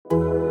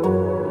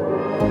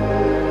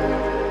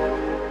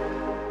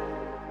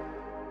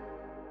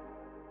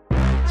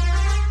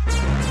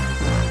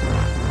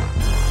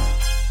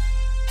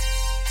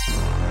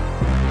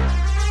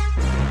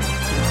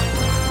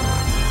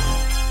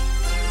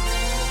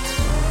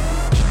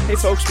Hey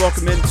folks,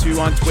 welcome into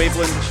On to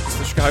Waveland,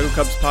 the Chicago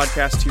Cubs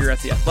podcast here at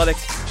The Athletic.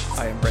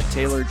 I am Brett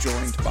Taylor,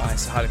 joined by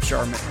Sahadev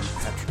Sharma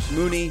and Patrick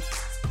Mooney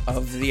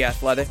of The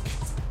Athletic.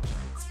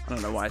 I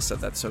don't know why I said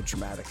that so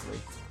dramatically,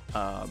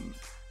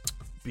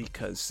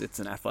 because it's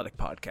an athletic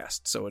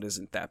podcast, so it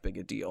isn't that big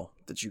a deal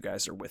that you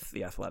guys are with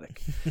The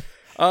Athletic.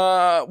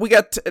 We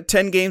got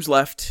 10 games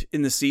left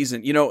in the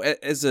season. You know,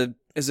 as a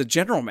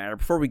general matter,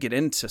 before we get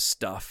into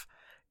stuff,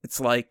 it's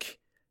like,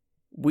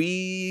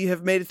 we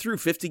have made it through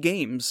 50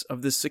 games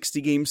of this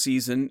 60-game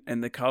season,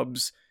 and the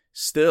Cubs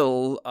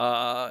still,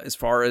 as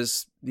far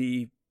as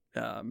the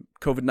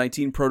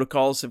COVID-19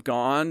 protocols have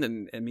gone,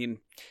 and I mean,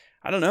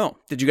 I don't know.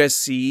 Did you guys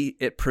see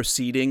it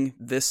proceeding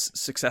this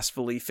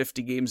successfully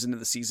 50 games into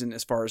the season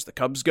as far as the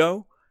Cubs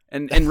go?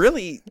 And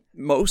really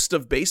most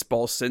of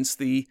baseball since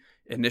the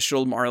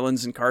initial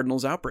Marlins and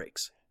Cardinals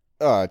outbreaks.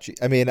 Oh, gee.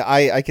 I mean,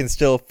 I can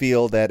still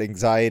feel that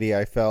anxiety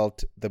I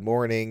felt the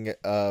morning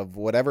of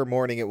whatever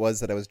morning it was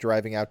that I was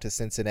driving out to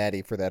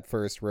Cincinnati for that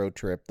first road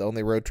trip, the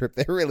only road trip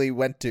they really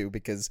went to,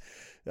 because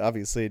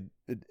obviously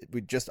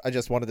I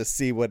just wanted to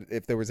see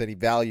if there was any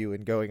value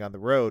in going on the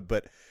road.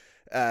 But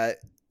that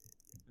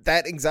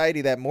anxiety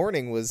that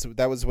morning was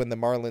when the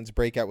Marlins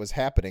breakout was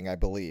happening, I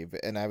believe,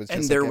 and I was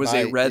just there was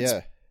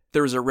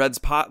a Reds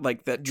pot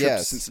like that trip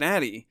to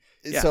Cincinnati.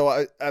 Yeah.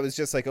 So I was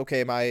just like,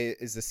 okay,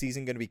 is the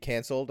season going to be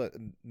canceled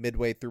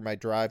midway through my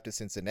drive to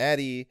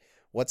Cincinnati?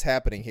 What's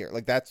happening here?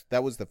 Like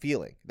that was the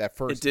feeling. That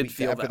first week,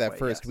 after that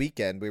first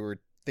weekend, we were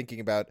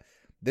thinking about,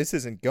 this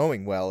isn't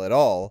going well at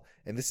all,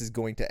 and this is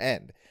going to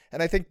end.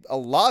 And I think a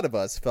lot of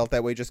us felt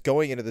that way just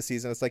going into the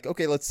season. It's like,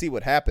 okay, let's see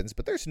what happens.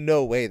 But there's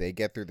no way they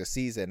get through the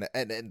season,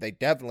 and they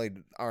definitely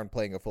aren't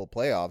playing a full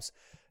playoffs.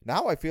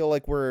 Now I feel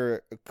like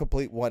we're a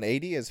complete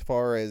 180 as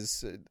far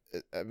as,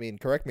 I mean,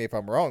 correct me if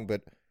I'm wrong,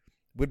 but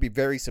would be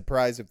very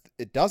surprised if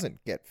it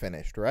doesn't get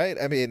finished, right?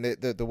 I mean,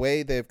 the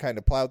way they've kind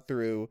of plowed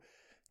through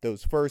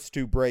those first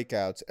two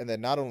breakouts, and then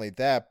not only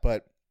that,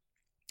 but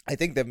I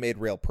think they've made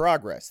real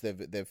progress.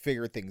 They've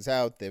figured things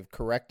out. They've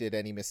corrected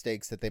any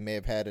mistakes that they may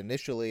have had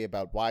initially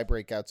about why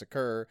breakouts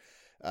occur.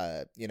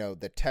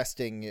 The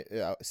testing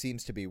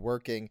seems to be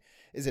working.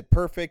 Is it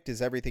perfect?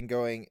 Is everything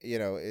going?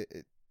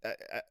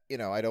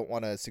 I don't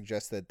want to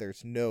suggest that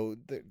there's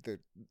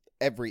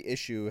every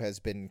issue has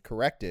been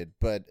corrected,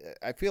 but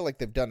I feel like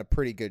they've done a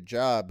pretty good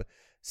job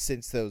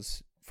since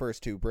those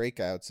first two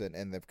breakouts,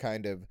 and they've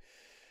kind of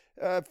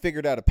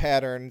figured out a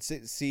pattern,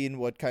 seen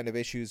what kind of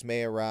issues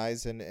may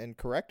arise, and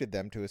corrected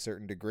them to a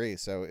certain degree.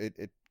 So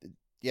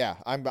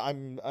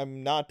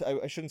I'm not,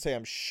 I shouldn't say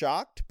I'm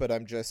shocked, but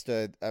I'm just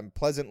I'm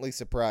pleasantly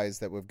surprised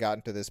that we've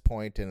gotten to this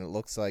point, and it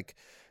looks like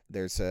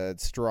there's a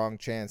strong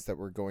chance that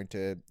we're going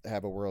to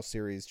have a World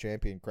Series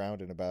champion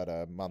crowned in about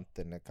a month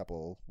and a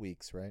couple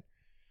weeks, right?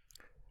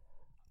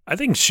 I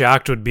think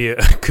shocked would be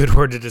a good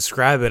word to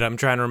describe it. I'm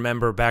trying to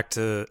remember back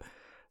to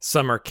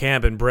summer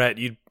camp, and Brett,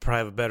 you'd probably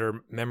have a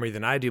better memory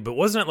than I do, but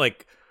wasn't it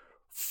like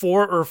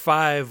 4 or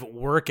 5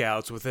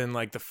 workouts within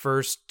like the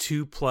first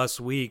 2+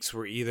 weeks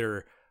were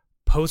either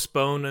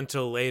postponed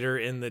until later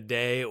in the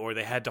day, or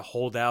they had to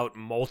hold out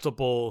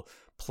multiple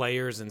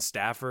players and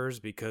staffers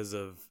because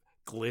of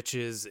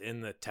glitches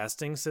in the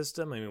testing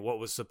system? I mean, what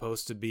was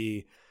supposed to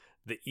be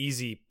the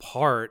easy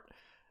part,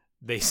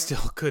 they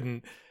still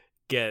couldn't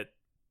get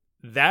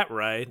that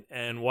right.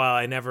 And while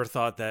I never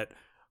thought that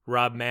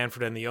Rob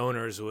Manfred and the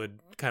owners would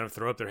kind of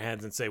throw up their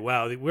hands and say,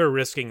 wow, we're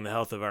risking the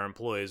health of our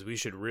employees, we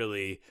should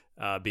really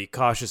be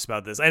cautious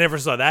about this, I never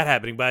saw that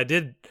happening. But I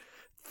did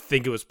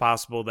think it was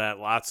possible that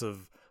lots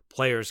of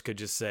players could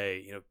just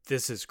say,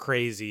 this is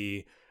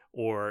crazy,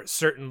 or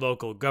certain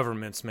local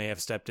governments may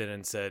have stepped in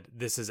and said,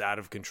 this is out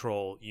of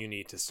control, you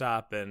need to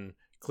stop. And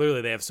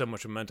clearly they have so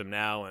much momentum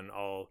now, and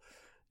all,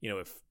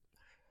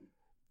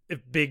 if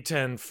Big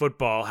Ten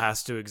football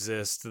has to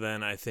exist,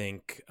 then I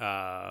think,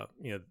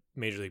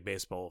 Major League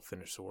Baseball will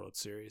finish the World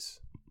Series.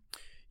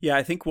 Yeah,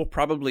 I think we'll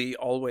probably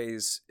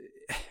always,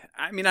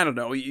 I mean, I don't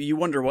know. You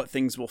wonder what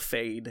things will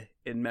fade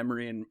in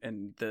memory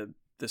and the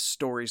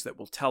stories that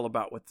we'll tell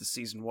about what the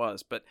season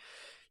was. But,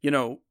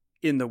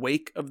 in the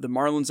wake of the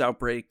Marlins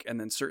outbreak, and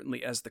then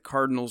certainly as the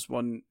Cardinals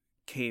one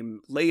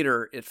came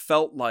later, it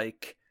felt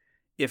like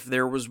if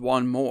there was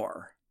one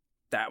more,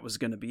 that was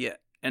going to be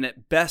it. And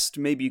at best,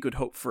 maybe you could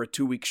hope for a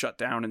 2-week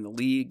shutdown in the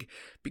league,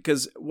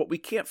 because what we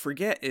can't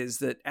forget is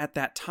that at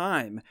that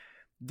time,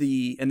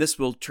 and this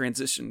will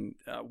transition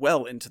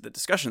well into the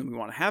discussion that we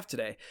want to have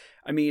today.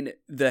 I mean,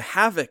 the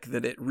havoc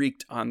that it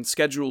wreaked on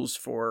schedules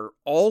for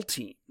all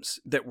teams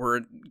that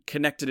were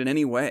connected in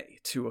any way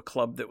to a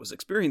club that was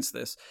experiencing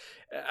this.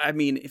 I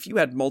mean, if you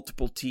had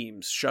multiple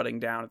teams shutting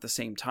down at the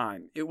same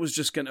time, it was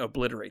just going to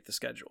obliterate the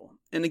schedule.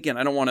 And again,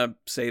 I don't want to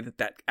say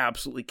that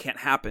absolutely can't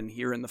happen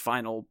here in the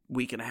final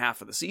week and a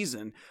half of the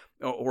season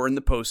or in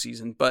the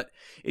postseason, but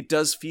it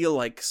does feel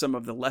like some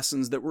of the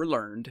lessons that were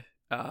learned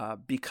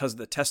because of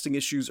the testing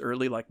issues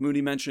early, like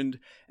Mooney mentioned,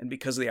 and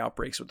because of the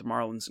outbreaks with the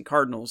Marlins and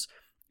Cardinals,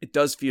 it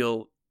does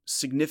feel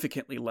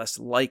significantly less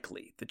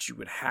likely that you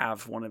would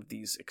have one of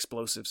these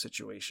explosive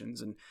situations.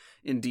 And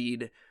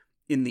indeed,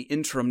 in the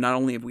interim, not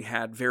only have we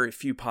had very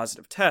few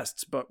positive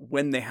tests, but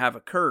when they have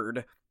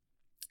occurred,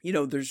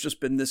 there's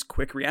just been this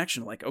quick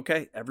reaction like,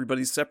 okay,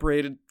 everybody's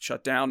separated,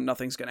 shut down,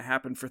 nothing's going to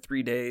happen for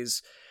 3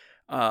 days.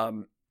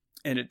 And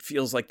it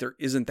feels like there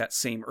isn't that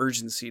same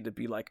urgency to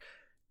be like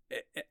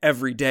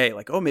every day,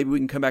 like, oh, maybe we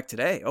can come back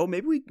today. Oh,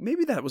 maybe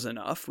that was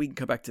enough. We can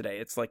come back today.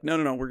 It's like, no,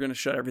 we're going to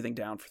shut everything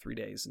down for 3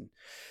 days.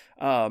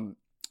 And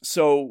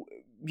so,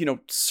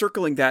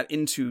 circling that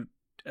into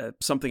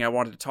something I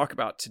wanted to talk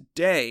about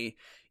today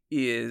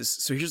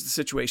so here's the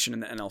situation in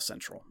the NL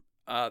Central.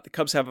 The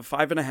Cubs have a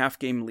 5.5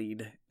 game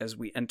lead as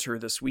we enter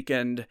this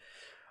weekend.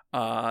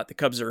 The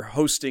Cubs are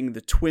hosting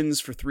the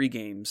Twins for 3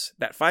 games.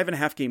 That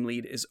 5.5 game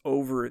lead is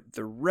over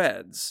the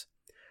Reds,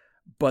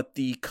 but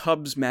the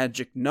Cubs'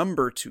 magic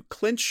number to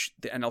clinch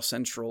the NL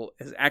Central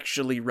is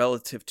actually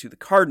relative to the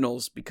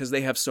Cardinals because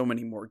they have so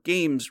many more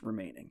games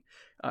remaining.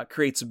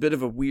 Creates a bit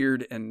of a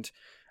weird and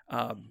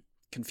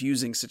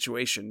confusing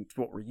situation to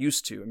what we're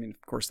used to. I mean,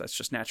 of course, that's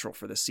just natural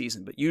for this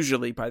season, but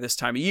usually by this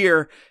time of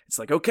year, it's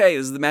like, okay,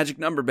 this is the magic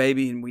number,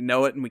 baby, and we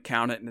know it and we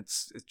count it, and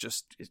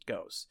it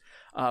goes.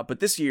 But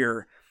this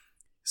year,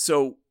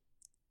 so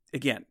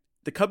again,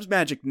 the Cubs'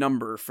 magic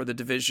number for the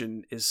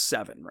division is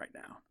 7 right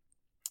now.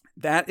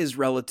 That is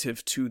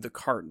relative to the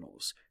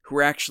Cardinals, who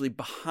are actually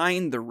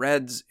behind the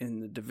Reds in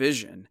the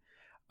division,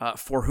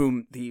 for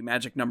whom the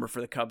magic number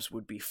for the Cubs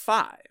would be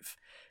 5.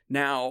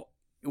 Now,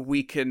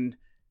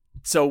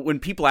 so when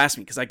people ask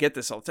me, because I get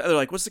this all the time, they're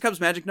like, what's the Cubs'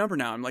 magic number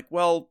now? I'm like,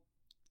 well,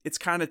 it's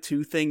kind of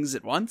 2 things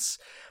at once.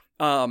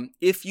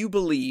 If you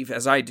believe,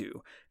 as I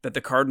do, that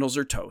the Cardinals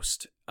are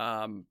toast,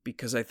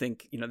 because I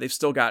think, they've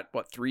still got,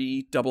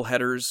 3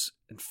 doubleheaders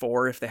and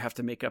 4 if they have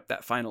to make up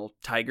that final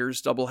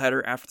Tigers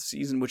doubleheader after the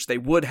season, which they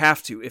would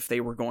have to if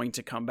they were going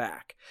to come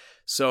back.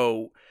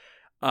 So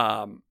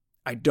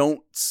I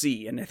don't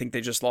see, and I think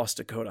they just lost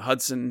Dakota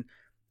Hudson,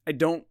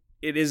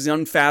 it is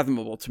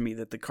unfathomable to me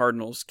that the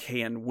Cardinals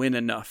can win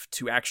enough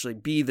to actually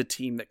be the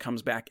team that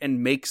comes back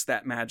and makes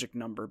that magic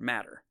number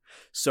matter.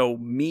 So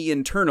me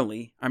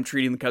internally, I'm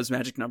treating the Cubs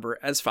magic number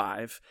as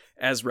 5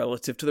 as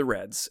relative to the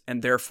Reds.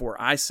 And therefore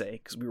I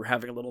say, because we were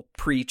having a little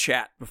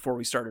pre-chat before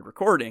we started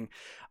recording,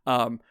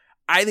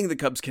 I think the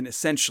Cubs can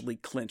essentially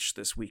clinch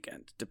this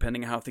weekend,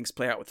 depending on how things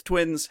play out with the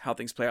Twins, how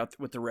things play out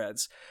with the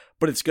Reds.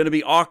 But it's going to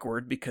be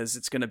awkward because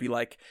it's going to be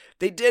like,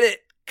 they did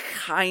it.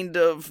 Kind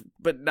of,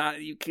 but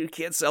not. You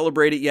can't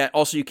celebrate it yet.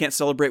 Also, you can't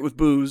celebrate with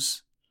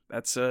booze.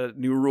 That's a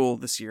new rule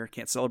this year.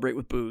 Can't celebrate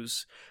with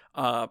booze.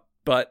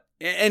 But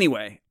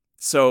anyway,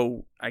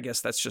 so I guess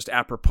that's just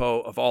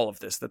apropos of all of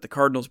this, that the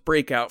Cardinals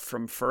breakout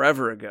from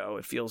forever ago,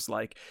 it feels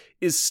like,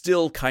 is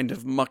still kind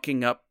of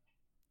mucking up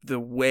the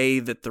way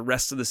that the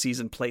rest of the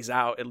season plays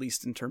out, at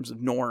least in terms of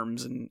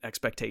norms and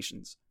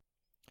expectations.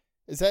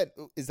 Is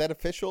that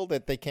official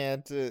that they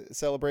can't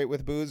celebrate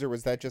with booze, or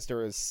was that just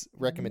a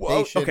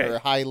recommendation or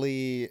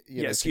highly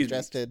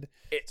suggested?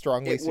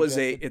 Strongly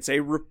suggested?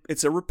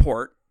 It's a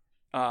report,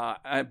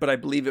 but I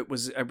believe it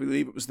was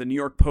the New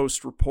York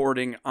Post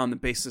reporting on the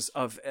basis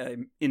of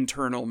an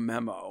internal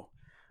memo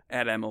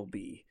at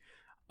MLB.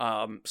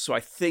 So I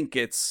think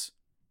it's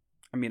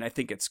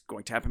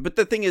going to happen. But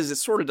the thing is, it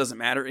sort of doesn't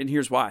matter, and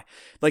here's why.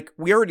 Like,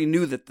 we already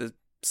knew that the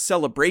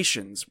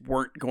celebrations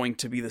weren't going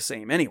to be the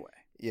same anyway.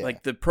 Yeah.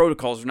 Like, the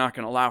protocols are not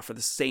going to allow for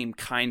the same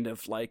kind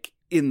of, like,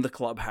 in the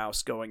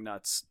clubhouse going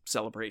nuts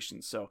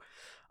celebrations. So,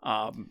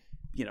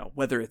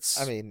 whether it's...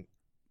 I mean,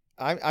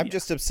 I'm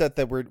just upset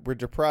that we're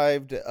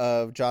deprived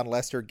of Jon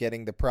Lester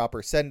getting the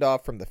proper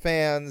send-off from the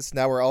fans.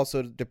 Now we're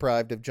also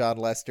deprived of Jon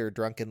Lester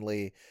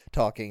drunkenly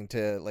talking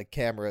to, like,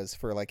 cameras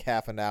for, like,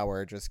 half an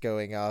hour, just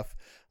going off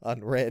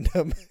on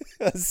random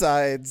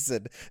sides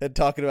and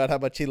talking about how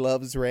much he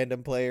loves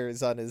random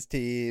players on his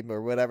team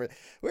or whatever.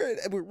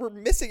 We're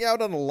missing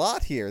out on a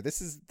lot here.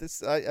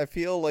 I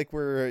feel like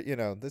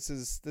this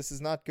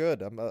is not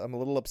good. I'm a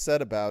little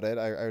upset about it.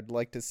 I would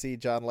like to see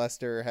Jon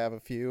Lester have a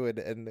few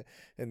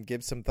and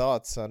give some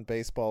thoughts on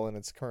baseball in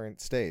its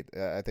current state.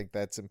 I think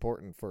that's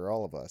important for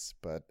all of us,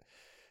 but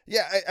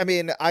yeah, I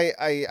mean,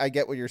 I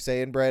get what you're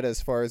saying, Brett,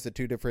 as far as the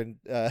 2 different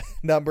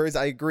numbers.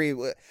 I agree.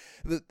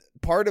 The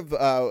part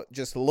of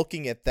just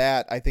looking at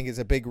that, I think, is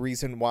a big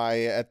reason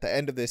why at the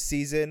end of this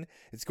season,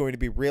 it's going to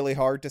be really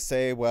hard to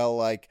say, well,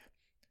 like,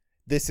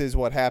 this is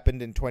what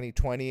happened in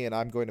 2020 and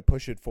I'm going to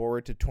push it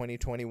forward to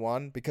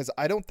 2021, because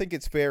I don't think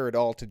it's fair at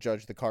all to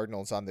judge the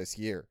Cardinals on this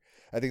year.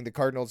 I think the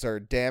Cardinals are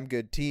a damn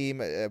good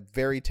team, a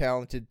very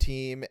talented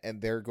team,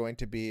 and they're going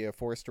to be a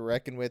force to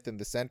reckon with in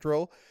the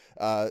Central.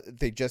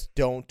 They're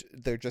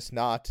just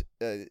not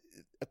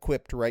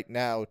equipped right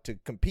now to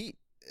compete.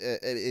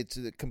 It's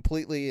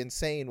completely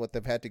insane what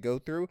they've had to go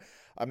through.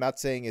 I'm not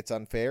saying it's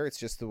unfair. It's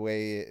just the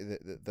way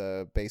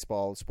the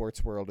baseball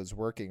sports world is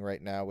working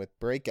right now with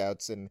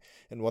breakouts and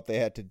what they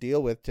had to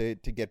deal with to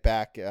get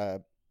back,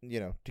 to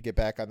get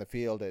back on the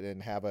field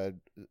and have a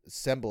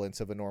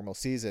semblance of a normal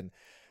season.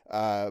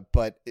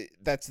 But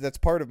that's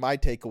part of my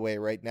takeaway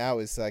right now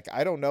is, like,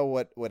 I don't know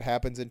what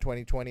happens in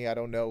 2020. I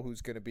don't know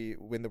who's going to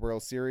win the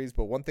World Series.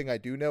 But one thing I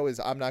do know is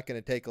I'm not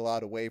going to take a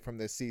lot away from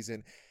this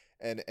season.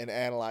 and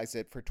analyze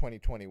it for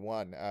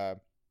 2021.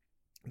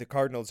 The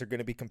Cardinals are going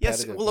to be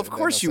competitive. Yes, well, of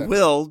course you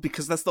will,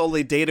 because that's the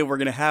only data we're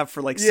going to have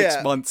for like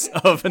 6 months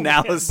of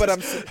analysis.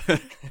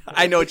 But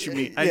I know what you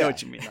mean. I know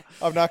what you mean.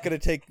 I'm not going to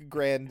take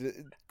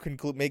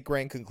make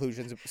grand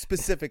conclusions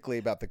specifically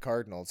about the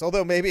Cardinals.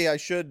 Although maybe I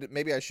should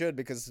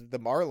because the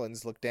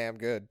Marlins look damn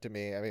good to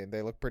me. I mean,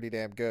 they look pretty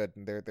damn good,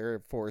 and they're a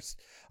force.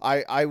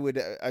 I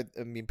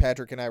mean,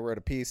 Patrick and I wrote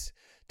a piece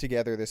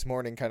together this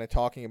morning, kind of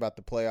talking about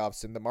the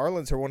playoffs, and the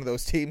Marlins are one of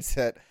those teams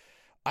that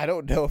I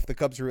don't know if the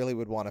Cubs really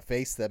would want to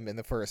face them in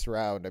the first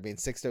round. I mean,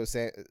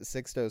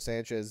 Sixto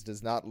Sanchez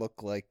does not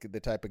look like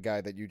the type of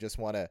guy that you just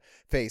want to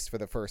face for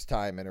the first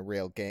time in a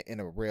real game,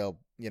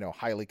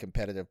 highly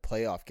competitive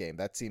playoff game.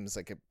 That seems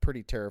like a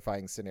pretty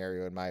terrifying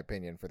scenario, in my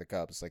opinion, for the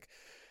Cubs. Like,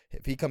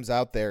 if he comes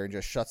out there and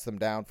just shuts them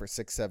down for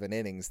 6-7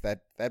 innings,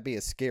 that'd be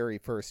a scary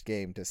first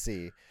game to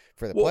see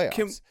for the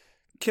playoffs.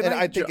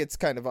 I think it's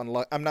kind of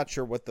I'm not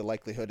sure what the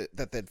likelihood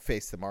that they'd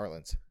face the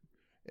Marlins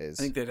is.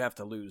 I think they'd have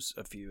to lose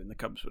a few, and the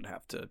Cubs would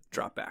have to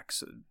drop back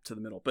to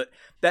the middle. But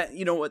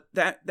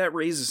that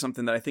raises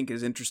something that I think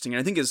is interesting, and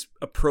I think is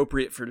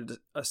appropriate for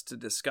us to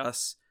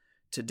discuss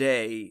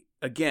today.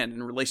 Again,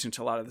 in relation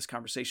to a lot of this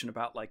conversation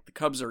about like the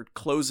Cubs are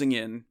closing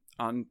in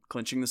on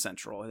clinching the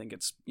Central. I think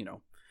it's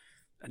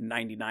a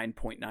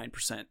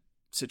 99.9%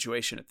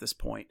 situation at this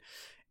point,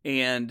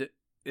 and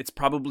it's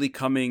probably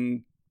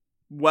coming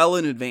well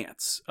in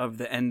advance of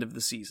the end of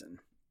the season,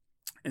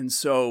 and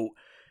so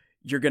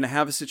you're going to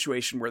have a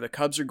situation where the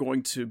Cubs are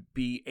going to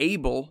be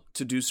able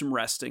to do some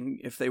resting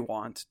if they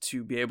want,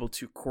 to be able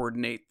to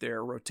coordinate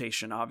their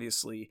rotation,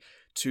 obviously,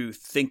 to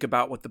think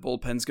about what the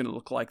bullpen's going to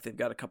look like. They've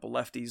got a couple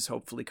lefties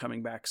hopefully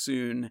coming back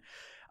soon.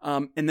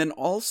 And then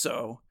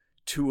also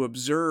to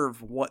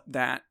observe what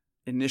that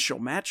initial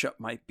matchup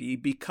might be,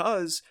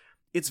 because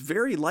it's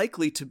very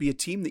likely to be a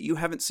team that you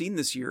haven't seen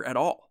this year at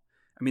all.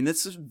 I mean,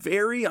 this is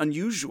very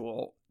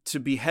unusual to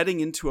be heading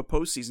into a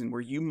postseason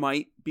where you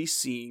might be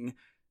seeing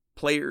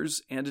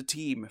players and a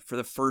team for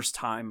the first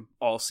time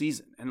all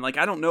season. And like,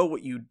 I don't know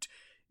what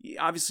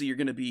obviously you're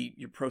going to be,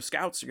 your pro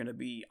scouts are going to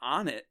be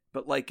on it,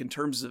 but like in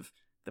terms of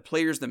the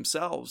players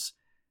themselves,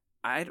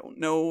 I don't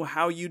know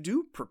how you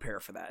do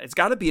prepare for that. It's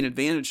got to be an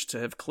advantage to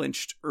have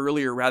clinched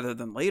earlier rather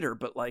than later,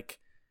 but like,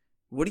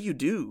 what do you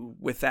do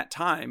with that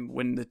time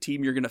when the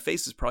team you're going to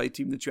face is probably a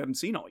team that you haven't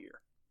seen all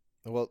year?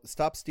 Well,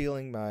 stop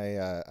stealing my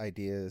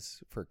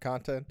ideas for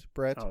content,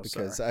 Brett,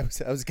 because I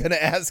was going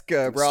to ask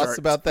Ross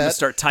about that.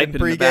 Start typing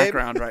in the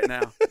background right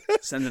now.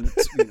 Sending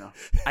it,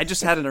 I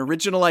just had an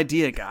original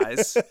idea,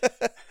 guys.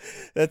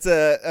 That's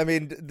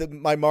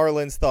my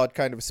Marlins thought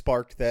kind of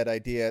sparked that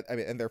idea. I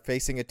mean, and they're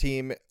facing a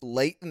team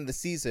late in the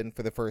season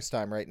for the first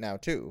time right now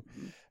too.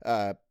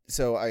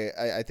 So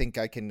I think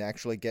I can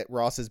actually get.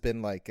 Ross has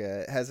been like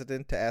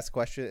hesitant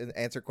to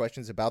answer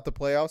questions about the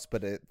playoffs,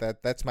 but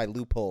that's my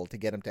loophole to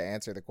get him to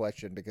answer the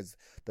question, because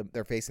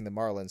they're facing the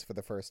Marlins for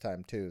the first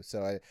time too.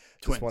 So I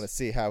just want to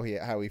see how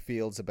he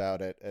feels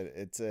about it.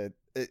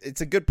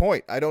 It's a good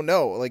point. I don't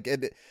know. Like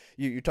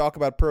you talk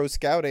about pro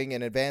scouting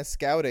and advanced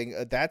scouting,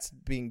 that's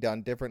being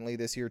done differently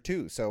this year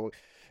too. So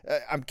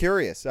I'm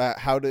curious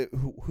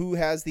who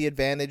has the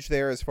advantage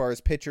there as far as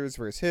pitchers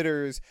versus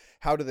hitters.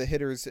 How do the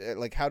hitters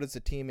how does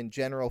the team in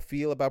general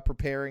feel about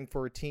preparing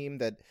for a team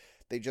that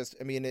they just?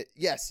 I mean,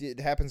 it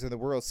happens in the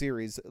World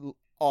Series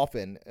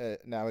often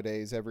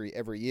nowadays,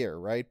 every year,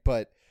 right?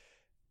 But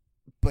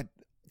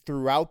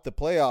throughout the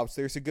playoffs,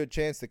 there's a good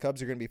chance the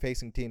Cubs are going to be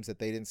facing teams that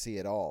they didn't see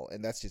at all,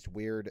 and that's just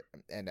weird.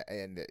 And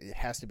it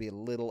has to be a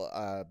little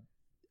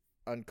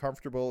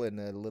uncomfortable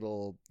and a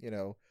little,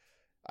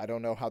 I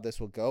don't know how this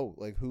will go.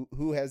 Like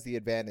who has the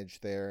advantage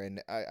there?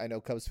 And I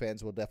know Cubs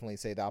fans will definitely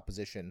say the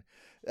opposition,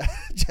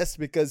 just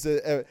because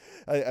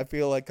I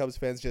feel like Cubs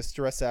fans just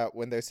stress out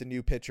when there's a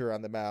new pitcher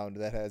on the mound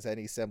that has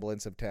any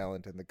semblance of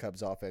talent, and the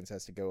Cubs offense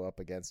has to go up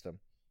against them.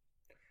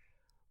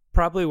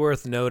 Probably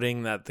worth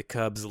noting that the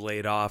Cubs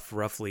laid off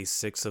roughly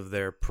 6 of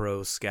their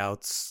pro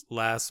scouts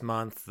last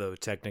month, though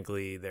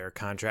technically their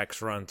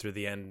contracts run through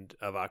the end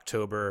of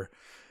October,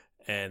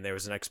 and there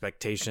was an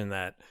expectation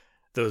that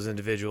those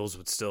individuals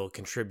would still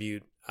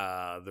contribute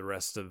the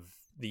rest of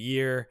the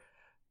year.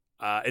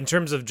 In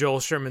terms of Joel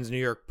Sherman's New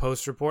York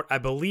Post report, I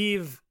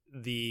believe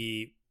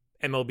the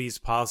MLB's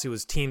policy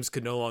was teams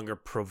could no longer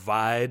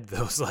provide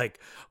those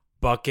like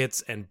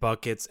buckets and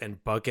buckets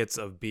and buckets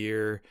of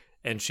beer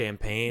and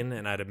champagne.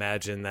 And I'd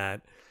imagine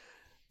that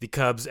the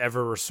Cubs,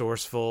 ever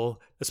resourceful,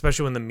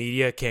 especially when the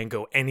media can't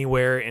go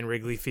anywhere in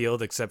Wrigley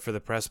Field except for the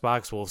press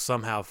box, will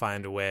somehow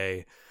find a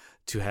way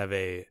to have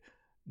a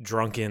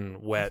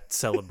drunken, wet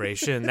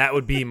celebration. That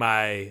would be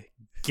my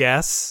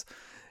guess.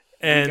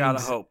 And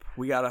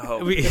we gotta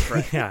hope.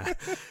 Yeah.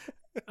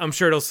 I'm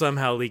sure it'll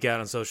somehow leak out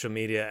on social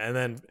media. And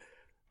then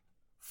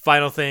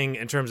final thing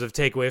in terms of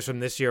takeaways from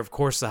this year, of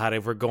course, the hot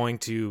if we're going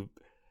to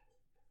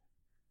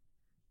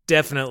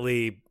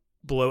definitely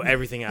blow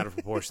everything out of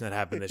proportion that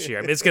happened this year.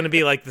 I mean, it's going to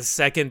be like the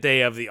second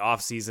day of the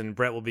offseason.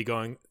 Brett will be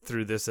going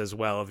through this as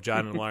well of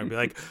John and Lauren be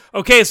like,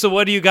 okay, so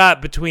what do you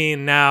got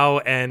between now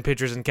and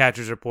pitchers and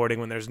catchers reporting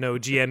when there's no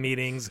GM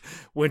meetings,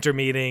 winter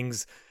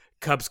meetings,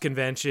 Cubs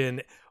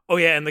convention? Oh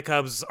yeah, and the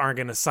Cubs aren't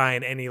going to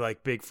sign any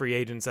like big free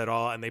agents at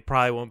all, and they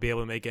probably won't be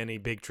able to make any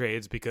big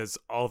trades because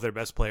all of their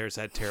best players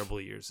had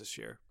terrible years this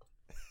year.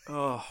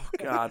 Oh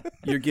God,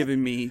 you're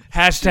giving me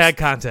hashtag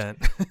content.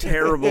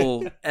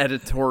 Terrible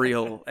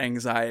editorial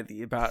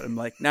anxiety about him.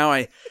 Like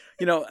now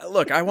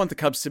look, I want the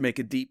Cubs to make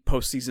a deep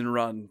postseason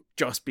run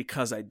just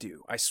because I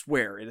do. I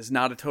swear it is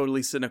not a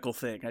totally cynical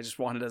thing. I just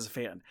want it as a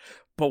fan.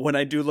 But when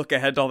I do look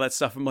ahead to all that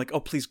stuff, I'm like, oh,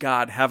 please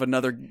God, have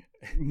another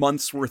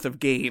month's worth of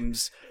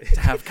games to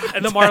have content.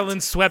 And the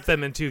Marlins swept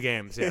them in 2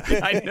 games. Yeah,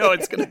 I know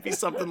it's going to be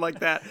something like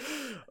that.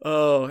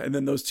 Oh, and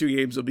then those 2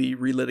 games will be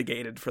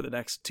relitigated for the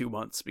next 2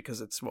 months because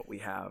it's what we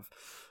have.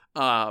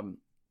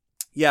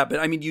 Yeah, but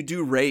I mean, you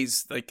do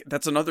raise, like,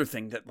 that's another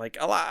thing that, like,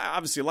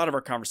 obviously a lot of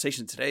our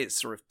conversation today is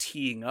sort of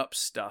teeing up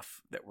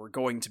stuff that we're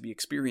going to be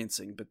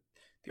experiencing, but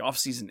the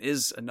offseason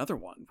is another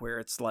one where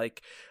it's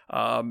like,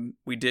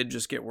 we did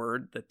just get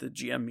word that the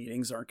GM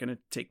meetings aren't going to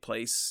take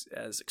place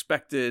as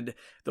expected.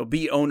 There'll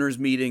be owners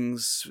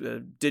meetings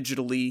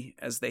digitally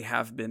as they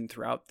have been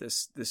throughout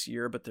this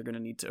year, but they're going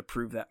to need to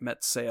approve that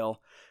Mets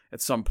sale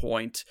at some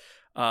point.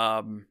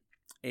 And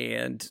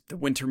the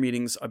winter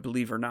meetings, I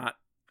believe, are not,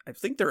 I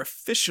think they're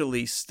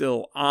officially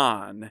still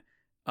on,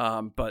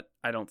 but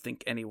I don't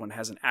think anyone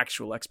has an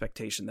actual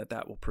expectation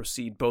that will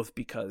proceed, both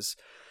because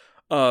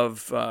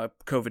of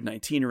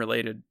COVID-19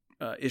 related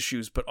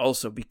issues, but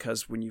also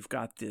because when you've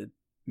got the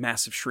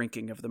massive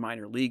shrinking of the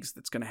minor leagues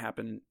that's going to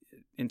happen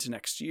into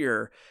next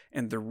year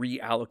and the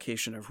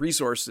reallocation of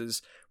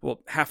resources,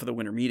 well, half of the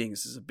winter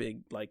meetings is a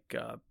big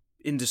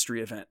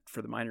industry event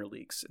for the minor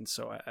leagues. And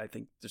so I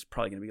think there's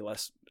probably going to be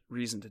less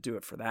reason to do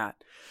it for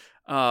that.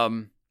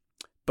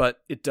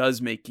 But it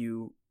does make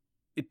you,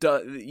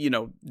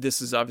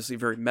 this is obviously a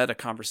very meta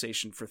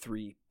conversation for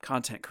 3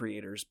 content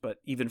creators, but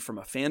even from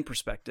a fan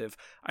perspective,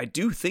 I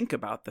do think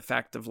about the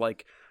fact of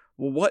like,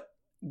 well,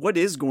 what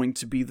is going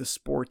to be the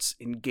sports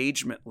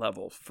engagement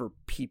level for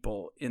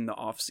people in the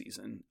off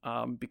season?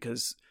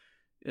 Because,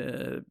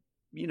 heading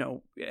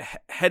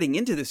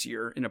into this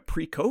year in a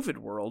pre-COVID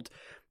world,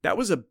 that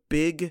was a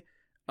big,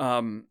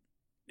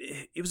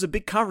 it was a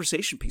big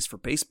conversation piece for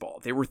baseball.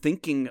 They were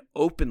thinking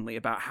openly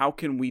about how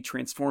can we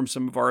transform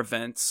some of our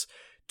events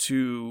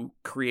to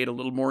create a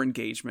little more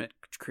engagement,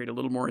 create a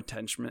little more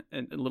attention,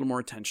 and a little more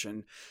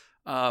attention.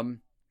 And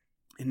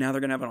now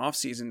they're going to have an off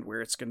season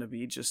where it's going to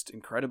be just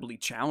incredibly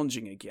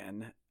challenging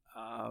again.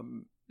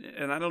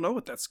 And I don't know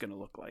what that's going to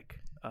look like.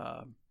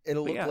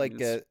 It'll look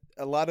like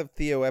a lot of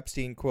Theo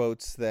Epstein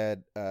quotes that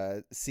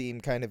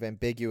seem kind of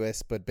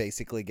ambiguous, but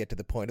basically get to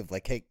the point of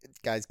like, hey,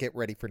 guys, get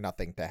ready for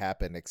nothing to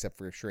happen except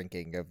for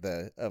shrinking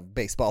of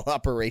baseball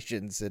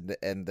operations and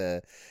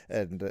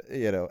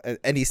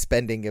any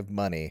spending of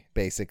money,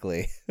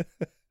 basically.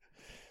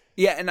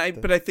 Yeah,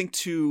 but I think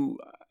too,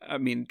 I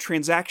mean,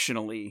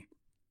 transactionally,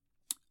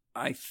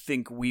 I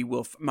think we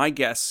will. My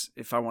guess,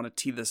 if I want to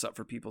tee this up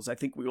for people, is I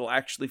think we will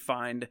actually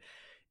find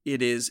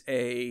it is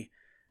a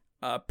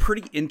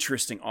pretty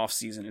interesting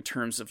offseason in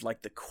terms of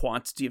like the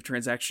quantity of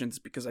transactions,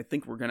 because I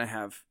think we're going to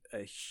have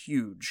a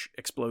huge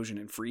explosion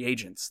in free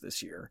agents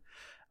this year.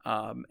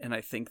 And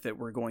I think that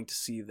we're going to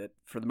see that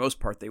for the most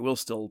part, they will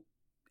still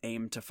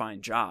aim to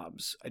find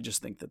jobs. I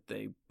just think that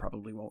they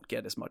probably won't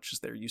get as much as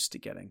they're used to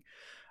getting.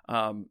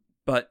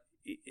 But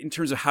in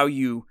terms of how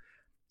you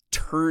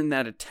turn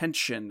that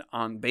attention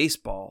on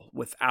baseball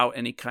without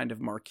any kind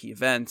of marquee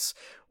events,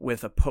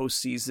 with a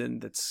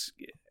postseason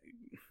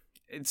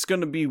it's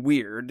going to be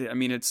weird. I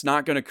mean, it's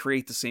not going to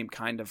create the same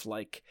kind of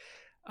like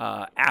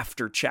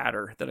after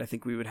chatter that I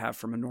think we would have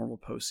from a normal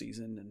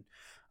postseason. And,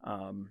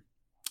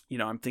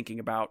 I'm thinking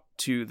about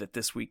too that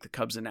this week the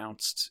Cubs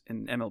announced,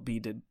 and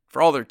MLB did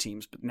for all their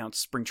teams, but announced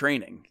spring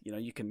training.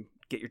 You can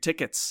get your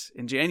tickets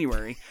in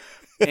January.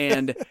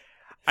 And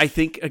I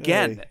think,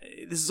 again,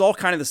 this is all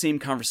kind of the same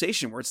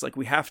conversation where it's like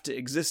we have to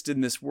exist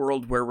in this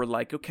world where we're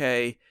like,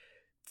 okay,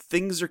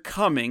 things are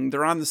coming,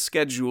 they're on the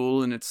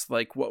schedule, and it's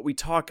like what we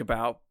talk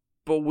about,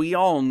 but we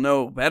all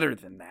know better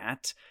than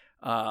that.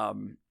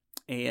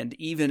 And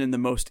even in the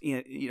most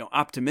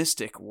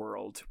optimistic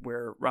world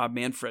where Rob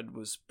Manfred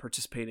was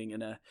participating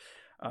in a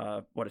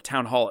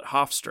town hall at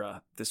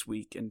Hofstra this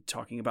week and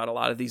talking about a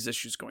lot of these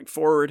issues going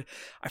forward,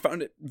 I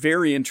found it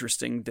very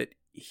interesting that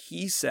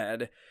he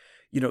said,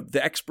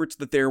 the experts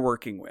that they're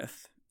working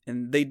with,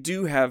 and they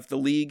do have, the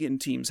league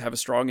and teams have a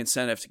strong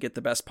incentive to get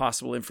the best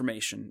possible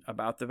information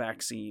about the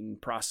vaccine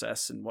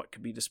process and what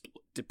could be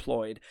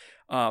deployed.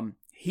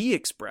 He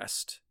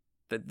expressed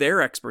that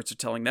their experts are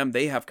telling them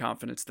they have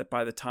confidence that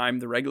by the time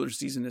the regular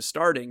season is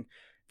starting,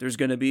 there's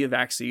going to be a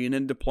vaccine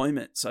in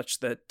deployment such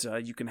that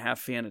you can have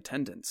fan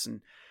attendance.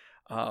 And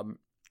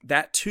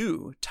that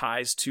too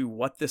ties to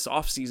what this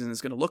offseason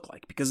is going to look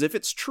like. Because if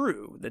it's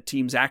true that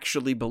teams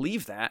actually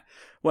believe that,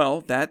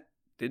 well, that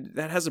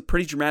that has a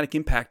pretty dramatic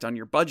impact on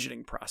your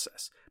budgeting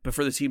process. But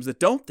for the teams that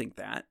don't think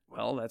that,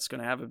 well, that's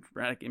going to have a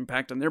dramatic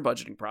impact on their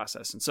budgeting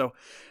process. And so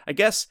I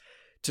guess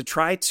to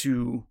try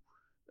to,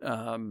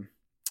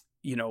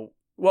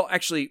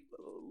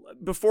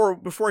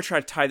 before I try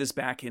to tie this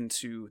back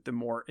into the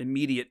more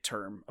immediate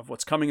term of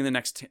what's coming in the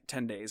next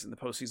 10 days in the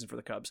postseason for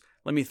the Cubs,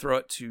 let me throw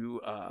it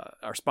to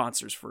our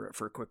sponsors for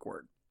a quick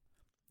word.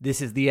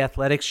 This is The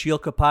Athletic's Sheil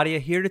Kapadia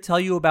here to tell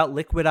you about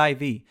Liquid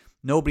IV.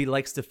 Nobody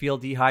likes to feel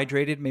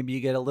dehydrated. Maybe you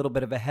get a little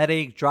bit of a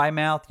headache, dry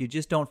mouth, you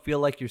just don't feel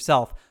like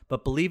yourself.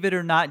 But believe it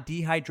or not,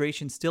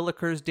 dehydration still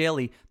occurs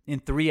daily in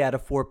 3 out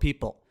of 4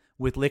 people.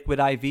 With Liquid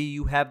IV,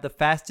 you have the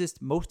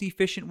fastest, most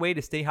efficient way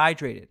to stay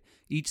hydrated.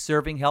 Each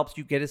serving helps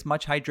you get as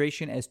much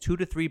hydration as 2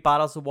 to 3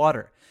 bottles of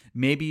water.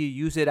 Maybe you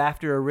use it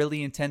after a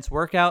really intense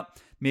workout.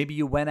 Maybe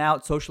you went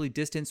out socially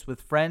distanced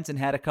with friends and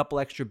had a couple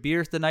extra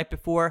beers the night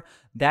before.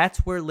 That's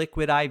where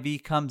Liquid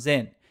IV comes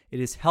in. It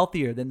is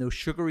healthier than those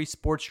sugary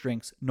sports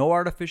drinks, no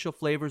artificial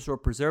flavors or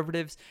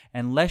preservatives,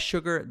 and less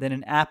sugar than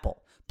an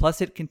apple. Plus,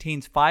 it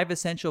contains 5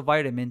 essential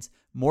vitamins,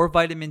 more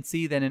vitamin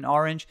C than an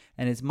orange,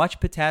 and as much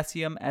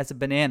potassium as a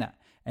banana.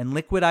 And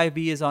Liquid IV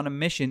is on a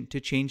mission to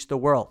change the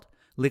world.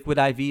 Liquid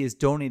IV is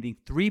donating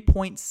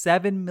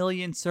 3.7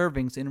 million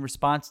servings in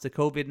response to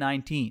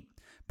COVID-19.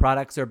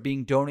 Products are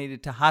being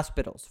donated to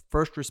hospitals,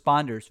 first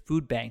responders,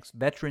 food banks,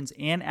 veterans,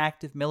 and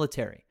active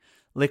military.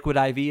 Liquid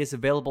IV is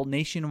available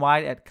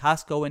nationwide at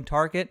Costco and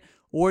Target,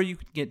 or you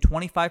can get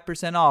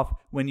 25% off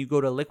when you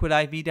go to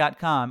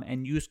liquidiv.com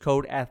and use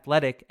code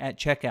ATHLETIC at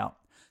checkout.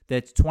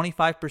 That's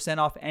 25%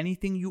 off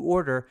anything you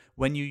order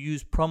when you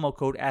use promo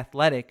code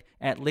ATHLETIC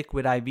at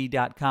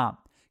liquidiv.com.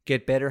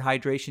 Get better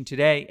hydration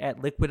today at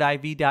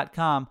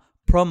liquidiv.com,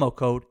 promo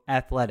code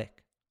ATHLETIC.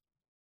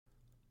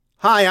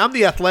 Hi, I'm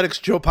The Athletic's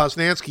Joe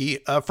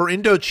Posnanski for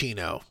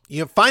Indochino.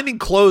 Finding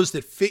clothes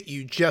that fit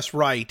you just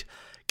right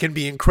can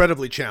be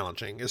incredibly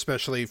challenging,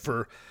 especially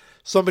for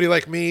somebody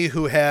like me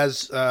who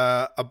has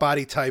a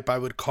body type I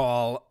would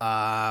call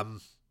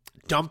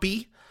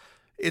dumpy.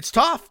 It's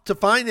tough to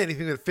find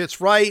anything that fits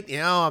right.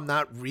 I'm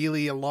not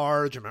really a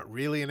large. I'm not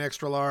really an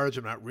extra large.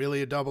 I'm not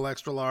really a double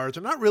extra large.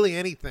 I'm not really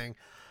anything.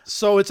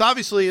 So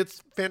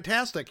it's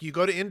fantastic. You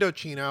go to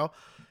Indochino.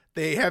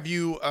 They have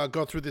you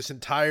go through this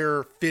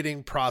entire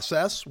fitting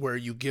process where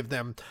you give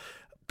them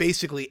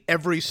basically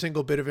every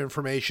single bit of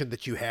information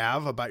that you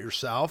have about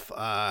yourself.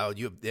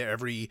 You have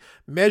every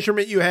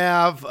measurement you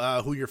have,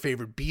 who your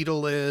favorite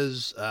Beatle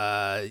is,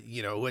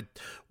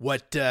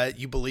 what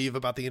you believe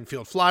about the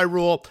infield fly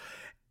rule.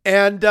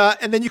 And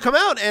then you come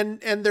out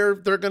and they're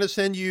going to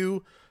send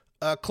you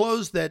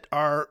clothes that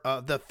are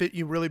that fit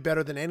you really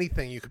better than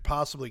anything you could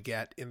possibly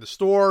get in the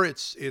store.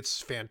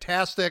 It's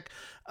fantastic.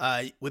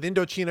 With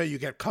Indochino, you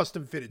get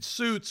custom fitted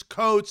suits,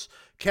 coats,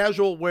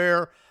 casual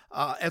wear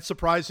at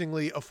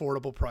surprisingly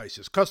affordable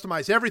prices.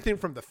 Customize everything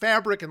from the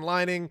fabric and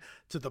lining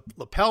to the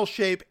lapel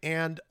shape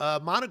and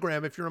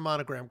monogram if you're a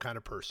monogram kind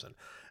of person.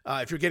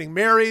 If you're getting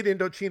married,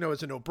 Indochino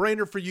is a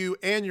no-brainer for you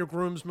and your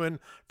groomsmen.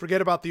 Forget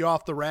about the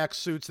off-the-rack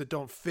suits that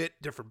don't fit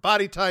different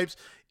body types.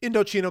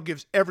 Indochino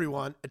gives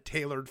everyone a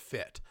tailored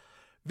fit.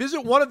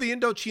 Visit one of the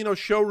Indochino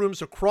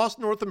showrooms across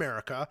North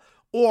America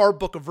or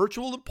book a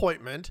virtual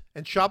appointment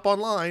and shop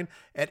online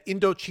at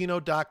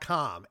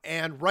Indochino.com.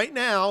 And right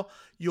now,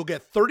 you'll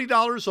get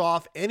 $30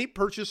 off any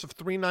purchase of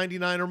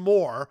 $3.99 or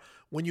more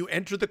when you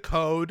enter the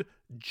code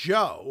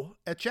JOE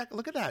at checkout.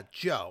 Look at that,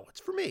 Joe. It's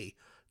for me.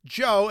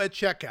 Joe at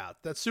checkout.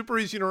 That's super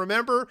easy to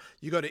remember.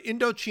 You go to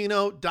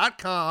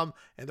Indochino.com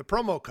and the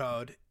promo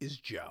code is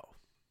Joe.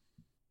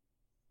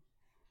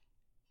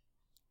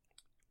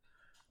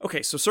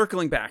 Okay, so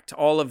circling back to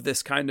all of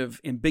this kind of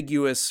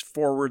ambiguous,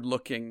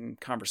 forward-looking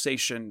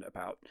conversation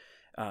about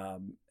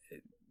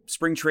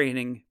spring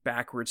training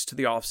backwards to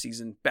the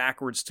offseason,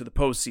 backwards to the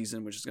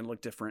postseason, which is going to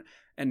look different,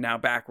 and now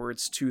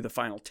backwards to the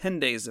final 10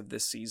 days of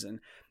this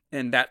season.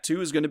 And that, too,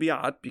 is going to be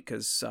odd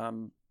because,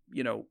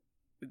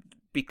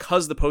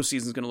 because the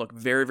postseason is going to look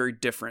very, very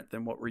different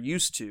than what we're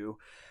used to,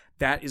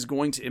 that is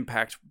going to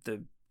impact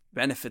the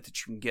benefit that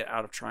you can get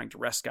out of trying to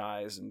rest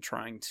guys and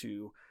trying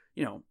to,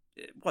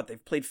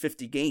 they've played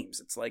 50 games.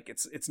 It's like,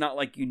 it's not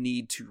like you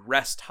need to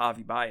rest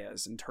Javi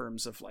Baez in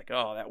terms of like,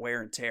 oh, that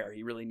wear and tear.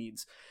 He really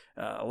needs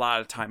a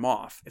lot of time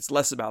off. It's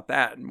less about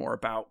that and more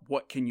about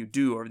what can you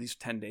do over these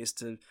 10 days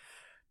to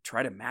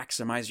try to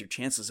maximize your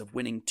chances of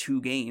winning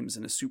 2 games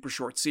in a super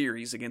short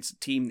series against a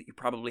team that you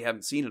probably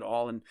haven't seen at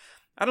all. And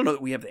I don't know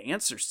that we have the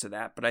answers to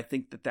that, but I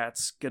think that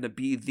that's going to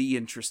be the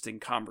interesting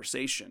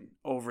conversation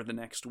over the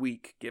next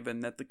week, given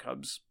that the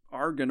Cubs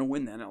are going to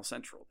win the NL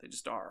Central. They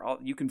just are.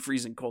 You can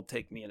freeze and cold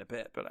take me in a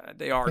bit, but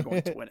they are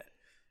going to win it.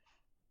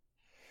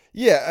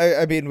 Yeah,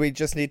 I mean, we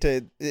just need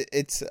to.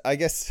 It's. I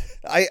guess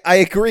I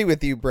agree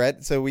with you,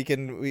 Brett. So we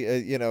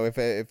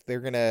if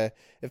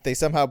they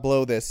somehow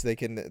blow this, they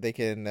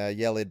can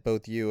yell at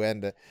both you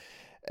and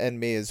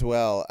me as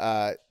well.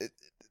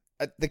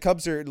 The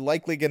Cubs are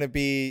likely going to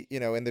be,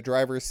 in the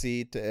driver's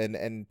seat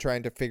and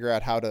trying to figure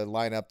out how to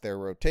line up their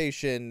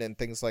rotation and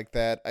things like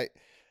that.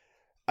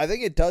 I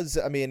think it does.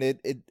 I mean,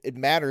 it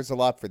matters a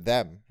lot for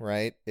them,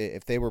 right?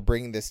 If they were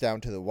bringing this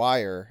down to the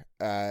wire,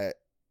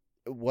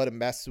 what a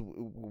mess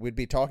we'd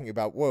be talking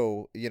about.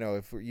 Whoa,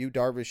 if you,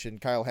 Darvish,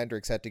 and Kyle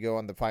Hendricks had to go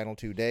on the final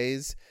 2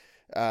 days,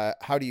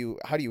 how do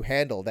you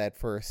handle that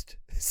first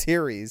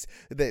series?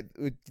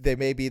 They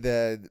may be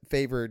the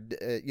favored,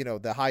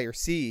 the higher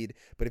seed,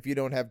 but if you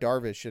don't have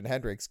Darvish and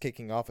Hendricks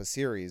kicking off a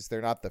series,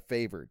 they're not the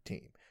favored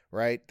team.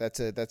 Right, that's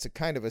a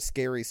kind of a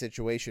scary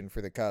situation for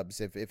the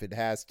Cubs if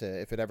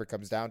it ever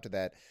comes down to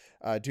that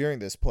during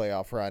this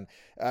playoff run.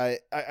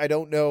 I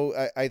don't know.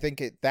 I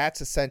think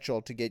that's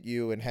essential to get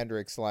you and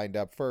Hendricks lined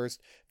up first.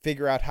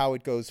 Figure out how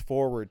it goes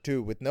forward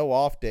too. With no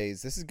off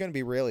days, this is going to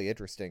be really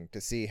interesting to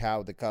see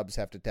how the Cubs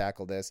have to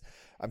tackle this.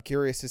 I'm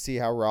curious to see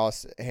how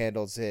Ross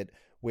handles it,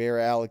 where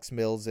Alex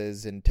Mills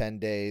is in 10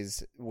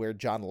 days, where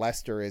John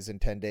Lester is in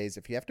 10 days.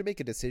 If you have to make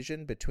a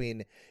decision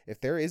between,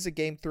 if there is a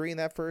game 3 in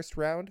that first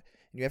round,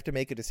 and you have to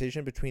make a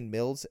decision between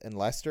Mills and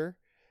Lester,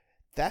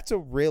 that's a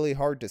really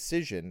hard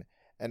decision.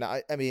 And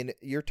I mean,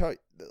 you're talking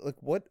like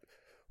what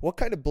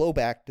kind of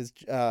blowback does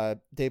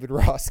David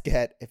Ross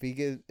get if he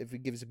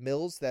gives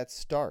Mills that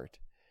start?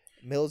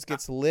 Mills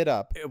gets lit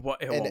up. It won't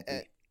be.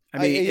 I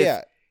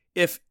mean,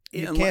 if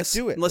you can't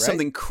do it unless right?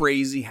 something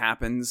crazy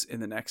happens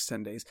in the next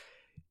 10 days.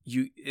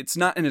 It's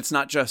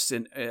not just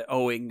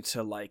owing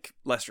to like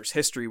Lester's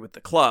history with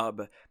the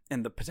club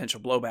and the potential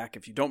blowback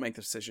if you don't make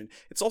the decision.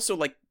 It's also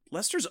like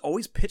Lester's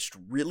always pitched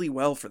really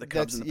well for the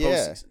Cubs in the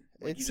postseason.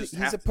 Like, he's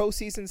a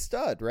postseason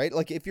stud, right?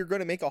 Like if you're going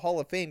to make a Hall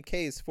of Fame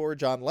case for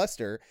John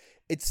Lester,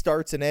 it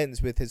starts and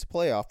ends with his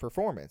playoff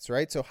performance,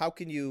 right? So how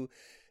can you?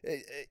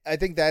 I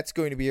think that's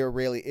going to be a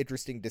really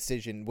interesting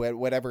decision,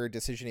 whatever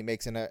decision he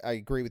makes. And I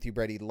agree with you,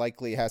 Brett. He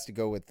likely has to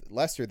go with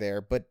Lester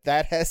there, but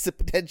that has the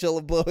potential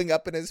of blowing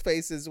up in his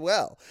face as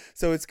well.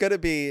 So it's going to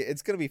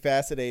be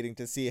fascinating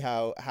to see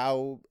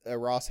how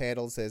Ross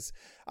handles this.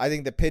 I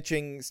think the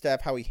pitching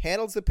staff, how he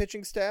handles the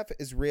pitching staff,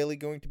 is really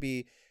going to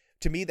be,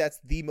 to me, that's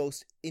the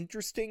most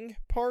interesting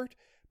part.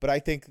 But I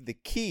think the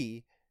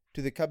key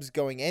to the Cubs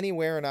going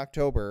anywhere in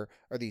October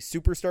are these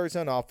superstars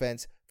on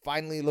offense,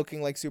 finally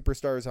looking like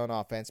superstars on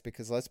offense,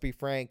 because let's be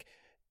frank,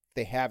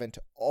 they haven't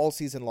all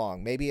season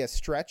long. Maybe a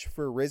stretch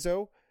for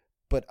Rizzo,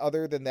 but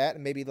other than that,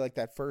 maybe like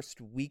that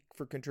first week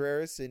for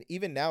Contreras, and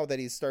even now that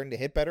he's starting to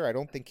hit better, I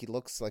don't think he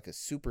looks like a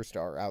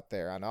superstar out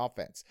there on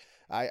offense.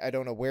 I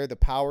don't know where the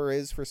power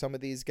is for some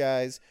of these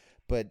guys,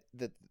 but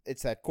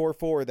it's that core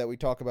four that we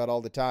talk about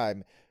all the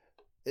time.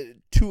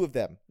 2 of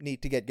them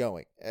need to get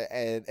going,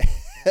 and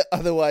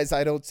otherwise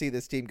I don't see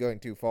this team going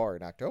too far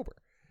in October.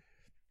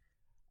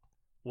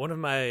 One of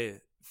my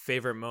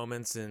favorite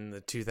moments in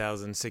the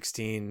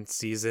 2016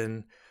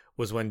 season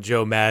was when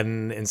Joe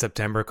Madden in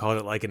September called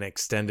it like an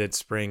extended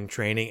spring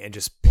training and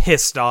just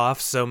pissed off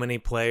so many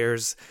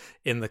players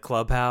in the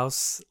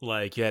clubhouse.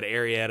 Like you had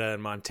Arrieta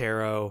and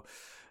Montero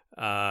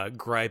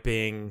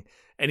griping,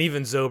 and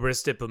even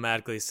Zobrist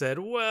diplomatically said,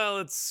 well,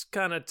 it's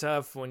kind of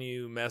tough when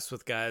you mess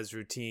with guys'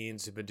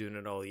 routines who've been doing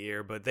it all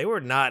year, but they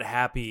were not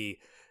happy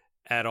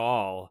at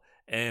all.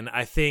 And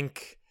I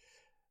think,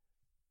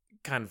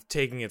 kind of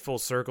taking it full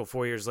circle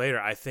 4 years later,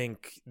 I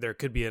think there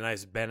could be a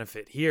nice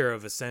benefit here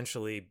of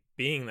essentially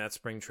being that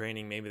spring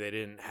training maybe they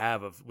didn't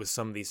have with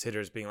some of these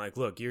hitters being like,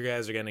 look, you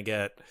guys are going to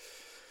get,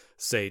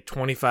 say,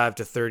 25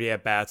 to 30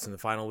 at-bats in the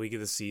final week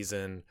of the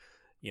season.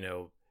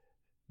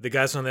 The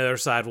guys on the other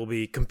side will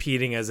be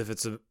competing as if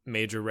it's a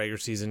major regular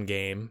season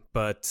game,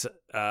 but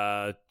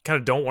kind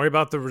of don't worry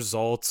about the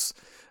results.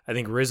 I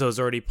think Rizzo's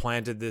already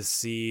planted this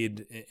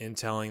seed in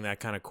telling that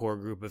kind of core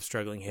group of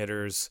struggling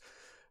hitters,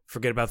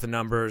 forget about the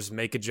numbers,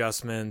 make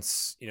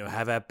adjustments,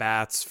 have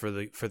at-bats for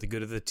the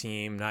good of the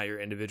team, not your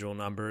individual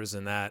numbers.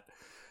 And that,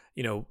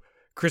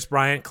 Chris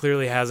Bryant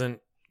clearly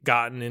hasn't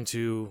gotten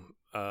into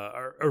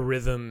a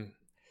rhythm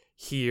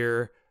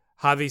here.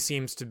 Javi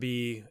seems to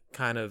be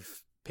kind of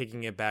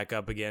picking it back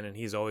up again, and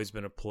he's always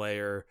been a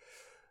player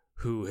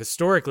who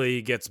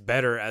historically gets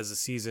better as the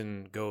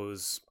season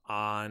goes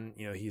on.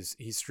 He's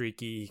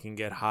streaky, he can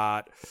get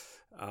hot,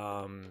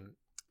 and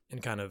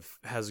kind of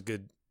has a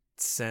good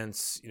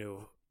sense,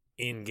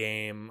 in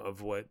game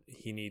of what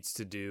he needs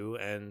to do.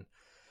 And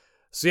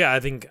so, yeah, I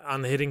think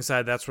on the hitting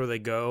side, that's where they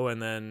go.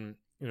 And then,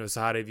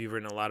 Sahade, you've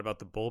written a lot about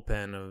the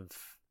bullpen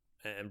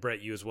and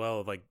Brett, you as well,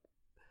 of like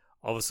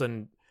all of a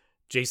sudden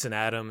Jason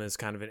Adam is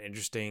kind of an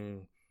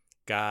interesting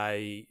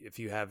guy. If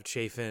you have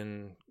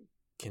Chafin,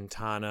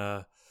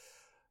 Quintana,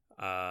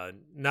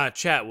 not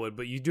Chatwood,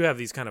 but you do have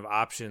these kind of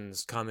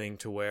options coming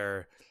to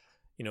where,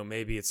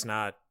 maybe it's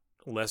not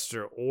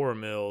Lester or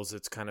Mills,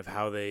 it's kind of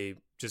how they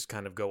just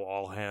kind of go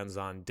all hands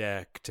on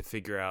deck to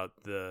figure out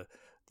the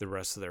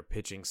rest of their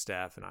pitching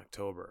staff in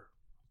October.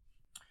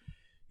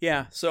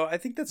 Yeah, so I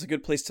think that's a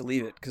good place to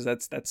leave it, because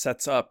that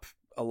sets up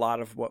a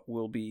lot of what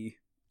we'll be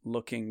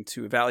looking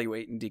to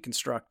evaluate and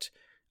deconstruct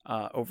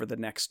over the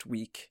next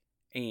week.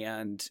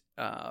 And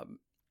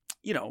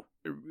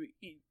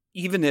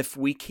even if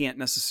we can't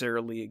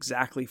necessarily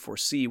exactly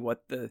foresee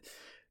what the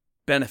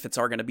benefits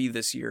are going to be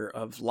this year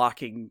of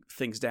locking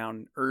things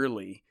down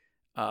early,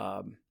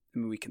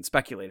 we can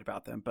speculate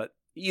about them, but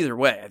either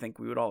way, I think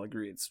we would all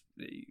agree it's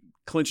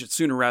clinch it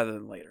sooner rather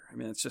than later. I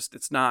mean,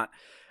 it's not.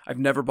 I've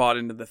never bought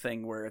into the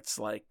thing where it's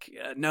like,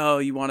 no,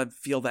 you want to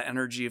feel that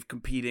energy of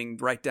competing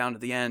right down to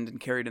the end and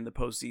carried in the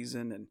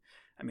postseason. And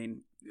I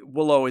mean,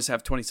 we'll always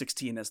have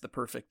 2016 as the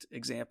perfect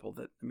example.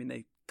 That I mean,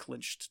 they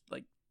clinched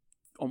like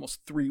almost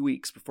 3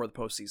 weeks before the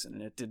postseason,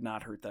 and it did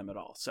not hurt them at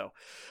all. So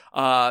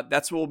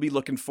that's what we'll be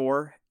looking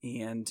for.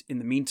 And in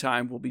the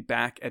meantime, we'll be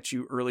back at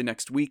you early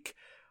next week.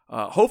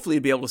 Hopefully,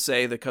 be able to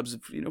say the Cubs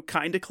have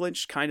kind of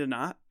clinched, kind of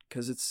not,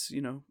 because it's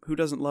who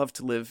doesn't love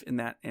to live in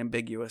that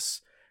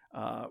ambiguous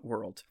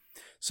world.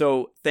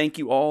 So thank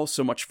you all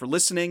so much for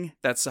listening.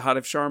 That's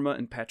Sahadev Sharma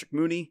and Patrick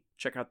Mooney.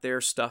 Check out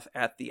their stuff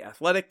at The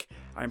Athletic.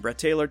 I'm Brett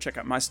Taylor. Check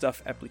out my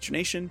stuff at Bleacher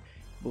Nation.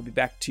 We'll be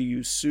back to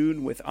you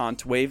soon with On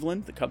to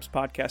Waveland, the Cubs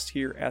podcast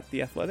here at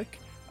The Athletic.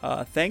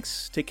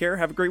 Thanks. Take care.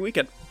 Have a great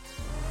weekend.